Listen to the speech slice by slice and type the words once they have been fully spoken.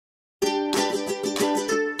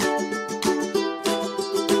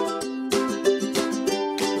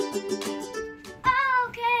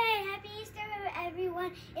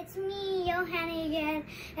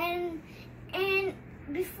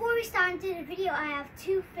video, I have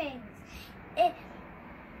two things.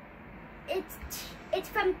 It's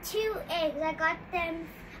from 2 eggs. I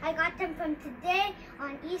got them from today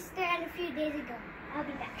on Easter and a few days ago. I'll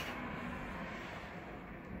be back.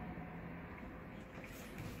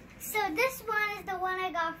 So this one is the one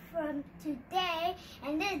I got from today,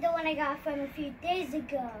 and this is the one I got from a few days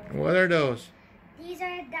ago. What are those? These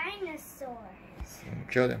are dinosaurs.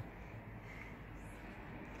 Show them.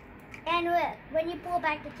 And look, when you pull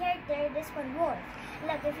back the character, this one roars.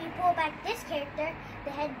 Look, if you pull back this character,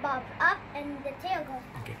 the head bobs up and the tail goes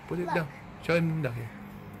up. Okay, put it Look. down. Show him down here.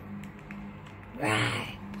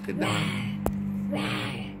 Put it down.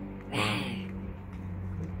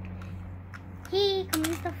 Here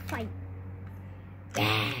comes the fight.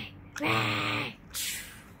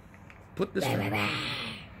 Put this one.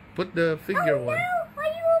 Put the figure one. No, are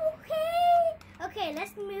you okay? Okay,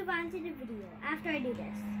 let's move on to the video after I do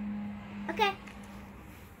this. Okay.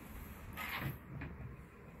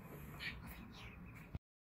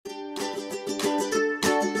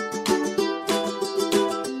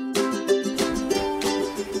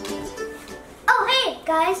 Oh, hey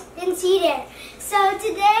guys, didn't see you there. So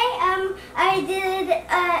today, I did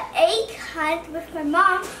an egg hunt with my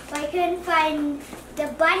mom, but I couldn't find the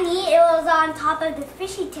bunny. It was on top of the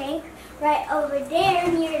fishy tank, right over there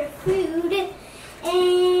near the food.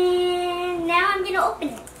 And now I'm gonna open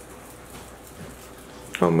it.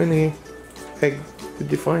 How many eggs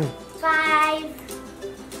did you find? 5.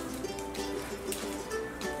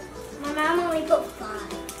 My mom only put 5.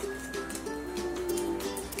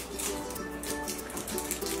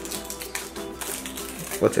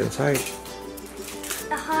 What's inside?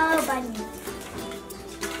 The whole bunny.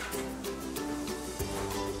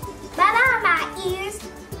 Bye-bye, my ears.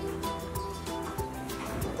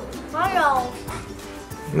 Hello.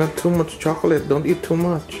 Not too much chocolate. Don't eat too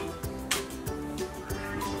much.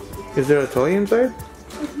 Is there a toy inside?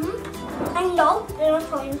 I know there's a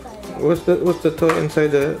toy inside. What's the toy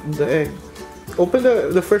inside the egg? Open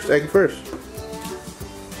the first egg first.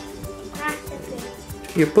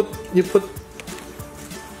 You put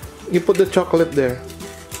the chocolate there.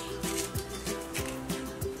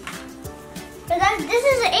 But this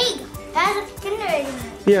is an egg. That has a Kinder egg in it.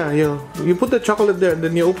 Yeah, you put the chocolate there,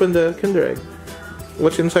 then you open the Kinder egg.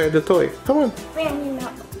 What's inside the toy? Come on. Wait, I need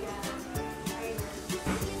milk.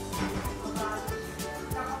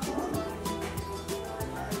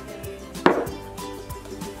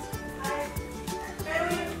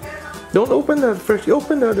 Don't open that first. You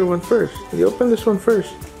open the other one first. You open this one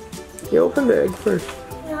first. You open the egg first.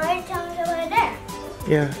 No, I tell me over there.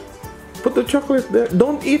 Yeah. Put the chocolate there.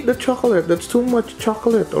 Don't eat the chocolate. That's too much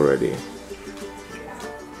chocolate already.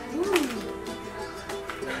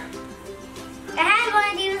 I had one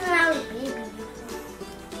of these when I was a baby.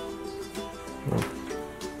 No.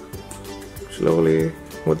 Slowly.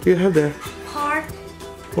 What do you have there? Car.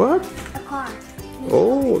 What? A car.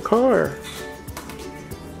 Oh, a car.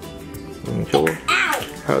 So, Ow!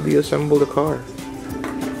 how do you assemble the car?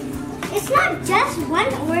 It's not just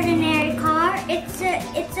one ordinary car. It's a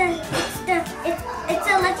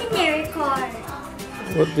legendary car.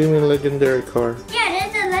 What do you mean legendary car? Yeah, it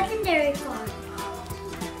is a legendary car.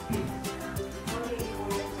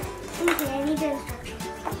 Okay, I need the instructions.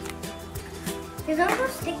 There's also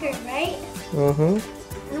stickers, right? I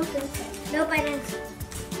don't think so. Nope, I didn't.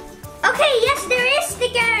 Okay, yes, there is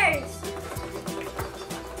stickers.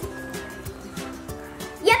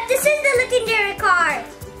 Yep, this is the legendary car.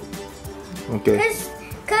 Okay.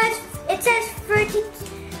 Cause it says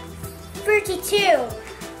 32.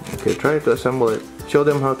 Okay, try to assemble it. Show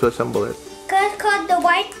them how to assemble it. Cause called the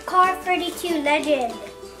white car 32 legend.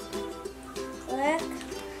 Look.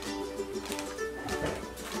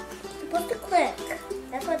 Supposed to click.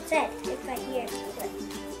 That's what it said. It's right here. Click.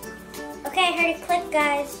 Okay, I heard it click,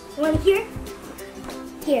 guys. You want to hear?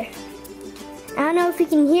 Here. I don't know if you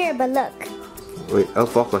can hear, but look. Wait, I'll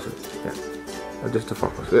focus it. Yeah. Just to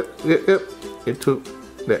focus. Yep. Into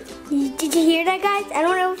there. Did you hear that, guys? I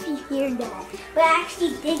don't know if you heard that, but I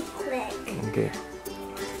actually did click. Okay.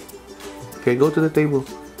 Okay, go to the table.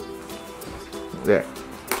 There.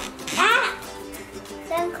 Ah!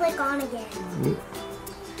 Then click on again.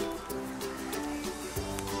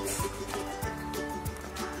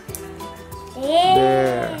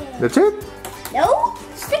 There. That's it? No?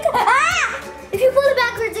 Stick it. Ah! If you pull it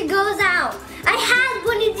backwards, it goes out. I had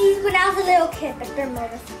one of these when I was a little kid, but they're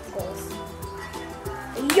motorcycles.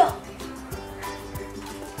 Yo!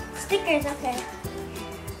 Stickers, okay.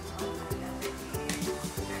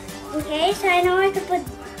 Okay, so I know where to put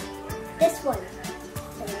this one.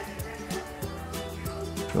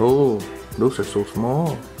 Oh, those are so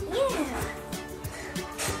small. Yeah.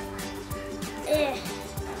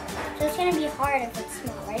 gonna be hard if it's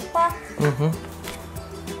small, right, Pop? Mm-hmm.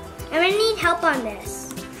 I'm gonna need help on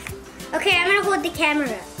this. Okay, I'm gonna hold the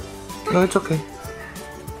camera. No, it's okay.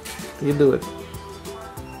 You do it.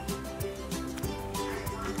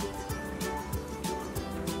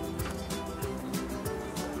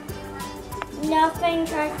 Nothing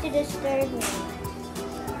tries to disturb me.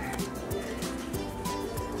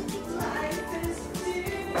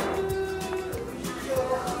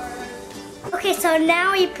 Okay, so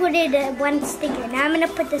now we put it one sticker. Now I'm gonna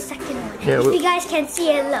put the second one. Yeah, if you guys can see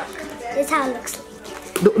it, look. This is how it looks like.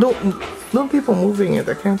 Don't keep on moving it.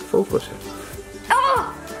 I can't focus it.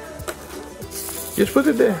 Oh! Just put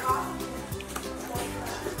it there.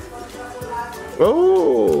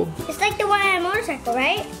 Oh! It's like the one on a motorcycle,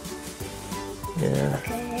 right? Yeah.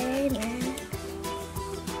 Okay, next.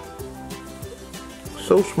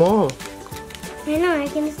 So small. I know, I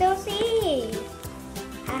can still see.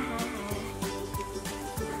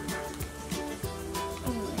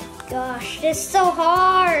 Oh my gosh, this is so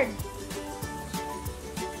hard.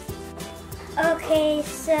 Okay,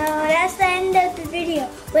 so that's the end of the video.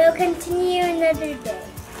 We'll continue another day.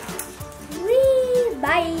 Whee!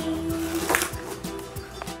 Bye!